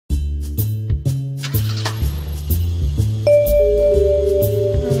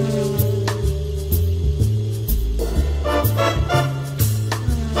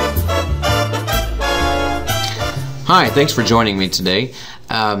Hi, thanks for joining me today.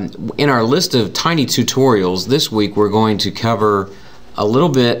 In our list of tiny tutorials this week, we're going to cover a little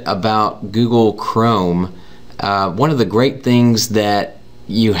bit about Google Chrome. One of the great things that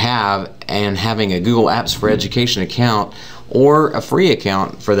you have and having a Google Apps for Education account, or a free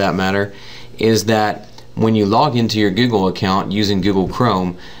account for that matter, is that when you log into your Google account using Google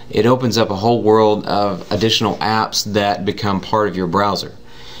Chrome, it opens up a whole world of additional apps that become part of your browser.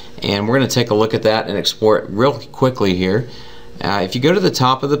 And we're going to take a look at that and explore it real quickly here. If you go to the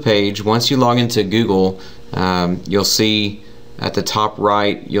top of the page, once you log into Google, you'll see at the top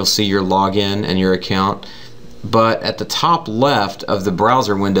right, you'll see your login and your account. But at the top left of the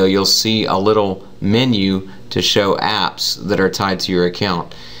browser window, you'll see a little menu to show apps that are tied to your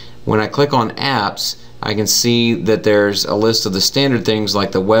account. When I click on apps, I can see that there's a list of the standard things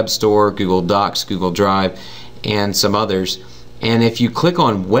like the Web Store, Google Docs, Google Drive, and some others. And if you click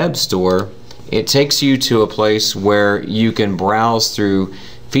on Web Store, it takes you to a place where you can browse through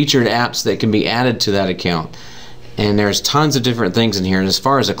featured apps that can be added to that account. And there's tons of different things in here. And as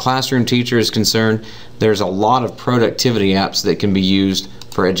far as a classroom teacher is concerned, there's a lot of productivity apps that can be used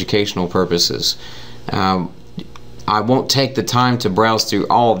for educational purposes. I won't take the time to browse through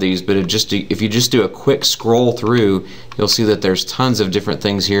all of these, but if you just do a quick scroll through, you'll see that there's tons of different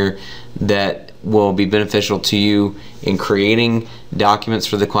things here that will be beneficial to you in creating documents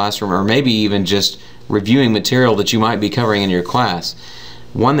for the classroom, or maybe even just reviewing material that you might be covering in your class.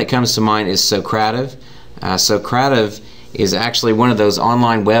 One that comes to mind is Socrative. Socrative is actually one of those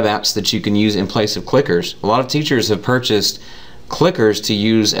online web apps that you can use in place of clickers. A lot of teachers have purchased clickers to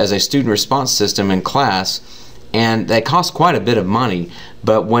use as a student response system in class, and they cost quite a bit of money.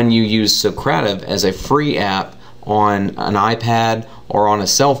 But when you use Socrative as a free app on an iPad or on a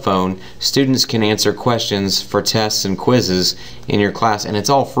cell phone, students can answer questions for tests and quizzes in your class, and it's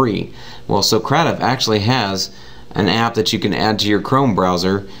all free. Well, Socrative actually has an app that you can add to your Chrome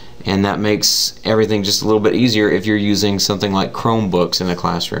browser, and that makes everything just a little bit easier if you're using something like Chromebooks in the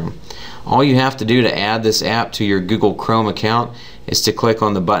classroom. All you have to do to add this app to your Google Chrome account is to click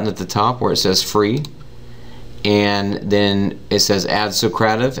on the button at the top where it says free, and then it says add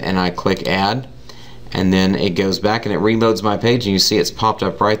Socrative, and I click add, and then it goes back and it reloads my page, and you see it's popped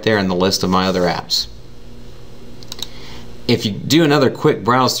up right there in the list of my other apps. If you do another quick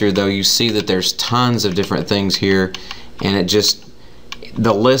browse through though, you see that there's tons of different things here, and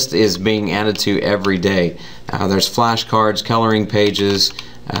the list is being added to every day. There's flashcards, coloring pages.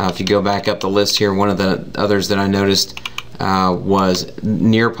 If you go back up the list here, one of the others that I noticed was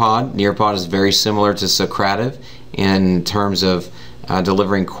Nearpod. Nearpod is very similar to Socrative in terms of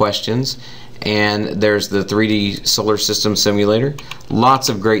delivering questions. And there's the 3D Solar System Simulator. Lots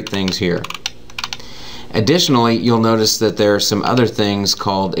of great things here. Additionally, you'll notice that there are some other things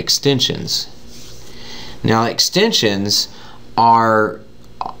called extensions. Now, extensions are,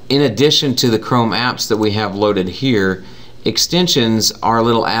 in addition to the Chrome apps that we have loaded here, extensions are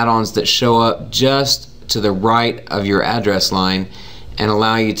little add-ons that show up just to the right of your address line and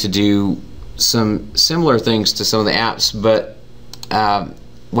allow you to do some similar things to some of the apps. But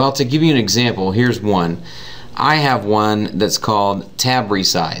well, to give you an example, here's one. I have one that's called Tab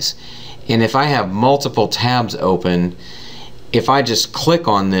Resize, and if I have multiple tabs open, if I just click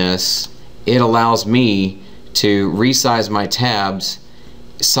on this, it allows me to resize my tabs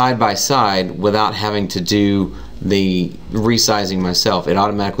side by side without having to do the resizing myself. It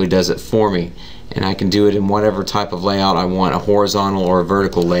automatically does it for me, and I can do it in whatever type of layout I want, a horizontal or a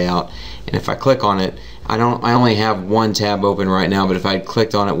vertical layout. And if I click on it, I only have one tab open right now, but if I had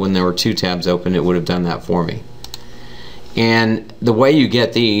clicked on it when there were two tabs open, it would have done that for me. And the way you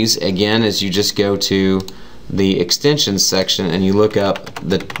get these, again, is you just go to the extensions section and you look up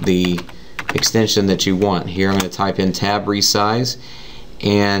the extension that you want. Here I'm going to type in Tab Resize,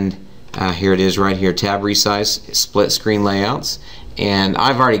 and here it is right here, Tab Resize Split Screen Layouts. And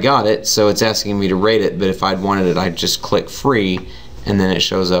I've already got it, so it's asking me to rate it, but if I'd wanted it, I'd just click free, and then it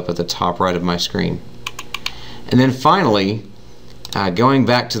shows up at the top right of my screen. And then finally, going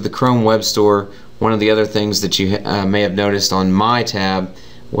back to the Chrome Web Store, one of the other things that you may have noticed on my tab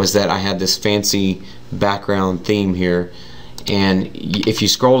was that I had this fancy background theme here. And if you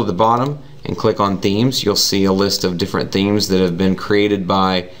scroll to the bottom and click on themes, you'll see a list of different themes that have been created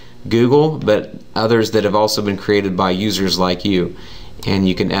by Google, but others that have also been created by users like you. And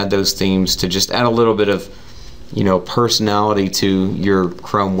you can add those themes to just add a little bit of, personality to your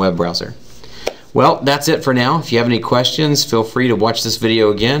Chrome web browser. Well, that's it for now. If you have any questions, feel free to watch this video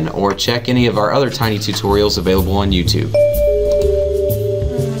again or check any of our other tiny tutorials available on YouTube.